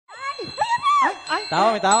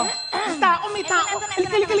Tao, may tao? May tao.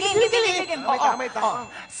 May tao.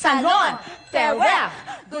 Salon, farewell.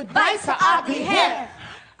 Goodbye sa ugly hair.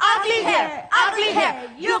 Ugly hair, ugly hair.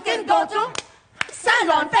 You can go to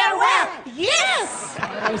Salon, farewell. Yes!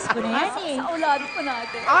 Ayos ko na yan eh. Sa ulado po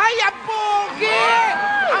natin. Ay, ang pogi!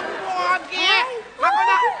 Ang pogi!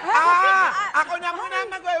 Ako na muna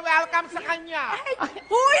mag-welcome sa kanya.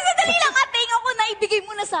 Uy, sadali lang, ating ako na ibigay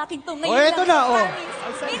mo na sa akin to. Ngayon Eto na,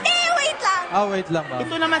 Hindi, wait lang. Wait lang ba?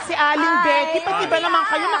 Ito naman si Aling Betty. Pati ba naman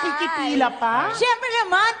kayo nakikipila pa? Siyempre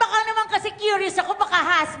naman, baka naman kasi curious ako, baka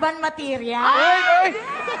husband material. Hey!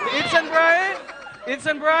 Insan Brian!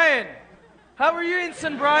 Insan Brian! How are you,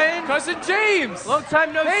 Insan Brian? Cousin James! Long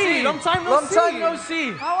time no see! Long time no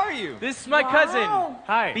see! How are you? This is my cousin.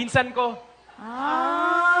 Hi. Pinsan ko.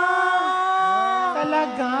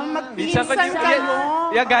 Talaga? Pinsan ko Magpinsan kayo?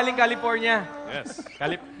 Yeah, galing California. Yes.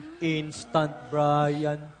 Instant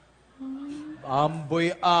Brian.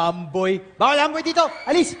 Amboy. Bawal amboy dito!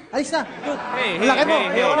 Alis! Alis na! Hey, Laki mo!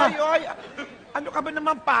 Ayoko na! Ay, ano ka ba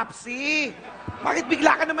naman, Papsi? Bakit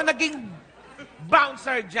bigla ka naman naging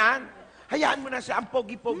bouncer dyan? Hayaan mo na siya. Ang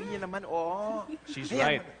pogi-pogi niya naman, oh. She's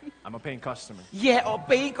Hayaan right. I'm a paying customer. Yeah,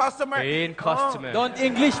 paying customer. Paying customer. Don't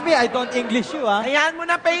English me, I don't English you, ha? Hayaan mo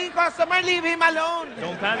na, paying customer. Leave him alone.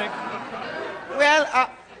 Don't panic. Well,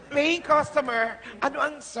 paying customer, ano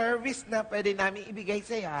ang service na pwede namin ibigay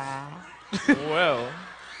sa'yo? Well,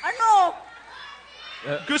 Ano?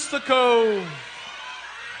 gusto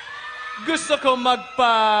ko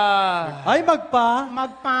magpa... Ay, magpa!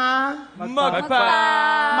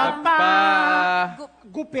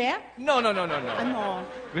 Gupet? No. Ano?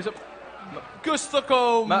 Gusto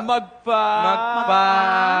ko magpa...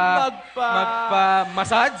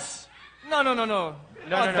 Massage? No. No.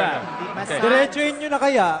 Okay. Diretsuhin nyo na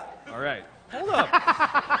kaya. Alright. Hold up.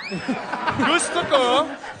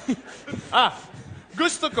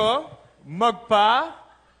 Gusto ko magpa...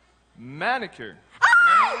 manicure.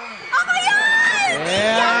 Ako yan!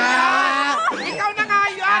 Ikaw na nga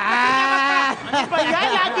yun! Ano ba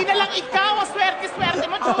yan? Lagi na lang ikaw. Swerte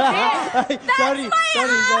mo, Judy. Ay, sorry.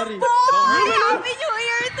 Boy! Happy New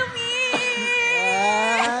Year to me!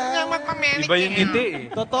 Kaya magpamanicure. Iba yung ngiti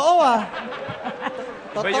eh. Totoo,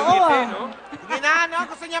 Iba yung ngiti, no? Sige na, no?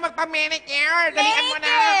 Gusto niya magpa-manicure. Dalian mo na.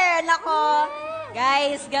 Manicure! Nako.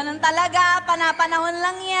 Guys, ganun talaga. Panapanahon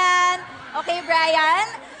lang yan. Okay,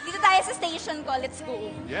 Brian? Dito tayo sa station ko. Let's go.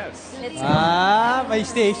 Yes. Let's go. May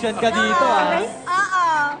station ka dito,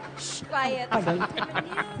 Shh, quiet.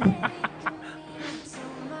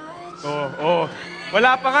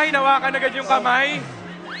 Wala pa nga, hinawakan agad yung kamay.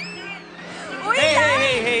 Uy,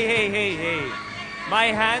 Hey. My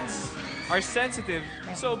hands are sensitive,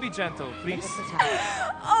 so be gentle, please.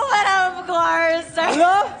 Oh, but of course.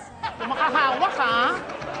 Kung makahawak, ha?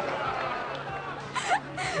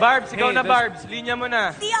 Barbs, ikaw na Barbs. Linya mo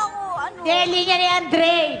na. Di ako, ano? Deli niya ni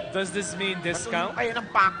Andre. Does this mean discount? Kayo ng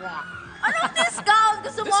pako. Anong discount?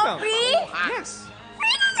 Gusto mo Discount. free? Yes.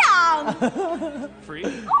 Free na lang. Free?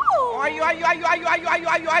 Oh. Ay.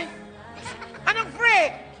 Anong free?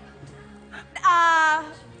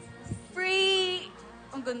 Free...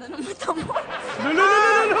 Ang ganda ng mata mo.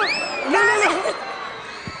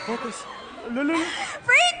 Focus.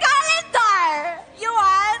 Free calendar! You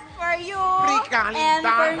want? For you. Free calendar. And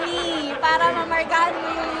for me. Para mamarkahan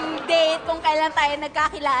mo yung date kung kailan tayo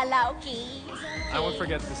nagkakilala, okay? I won't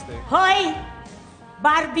forget this day. Hoy!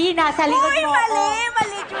 Barbie, nasa likod Uy, mo ako.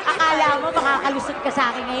 mali, Judy. Akala mo makakalusot ka sa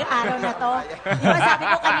akin ngayong araw na to. Di ba sabi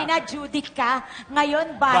ko kanina, Judith ka.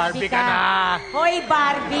 Ngayon, Barbie ka. Hoy,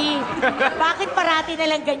 Barbie. Bakit parati na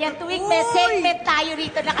lang ganyan? Tuwing may segment tayo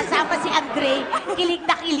rito nakasama si Andre, kilig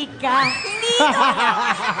na kilig ka. Hindi ito.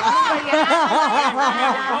 Ano ba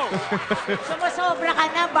yan? Sumusobra ka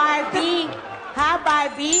na, Barbie. Ha,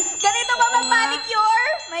 Barbie? Ganito ba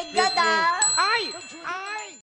mag-manicure?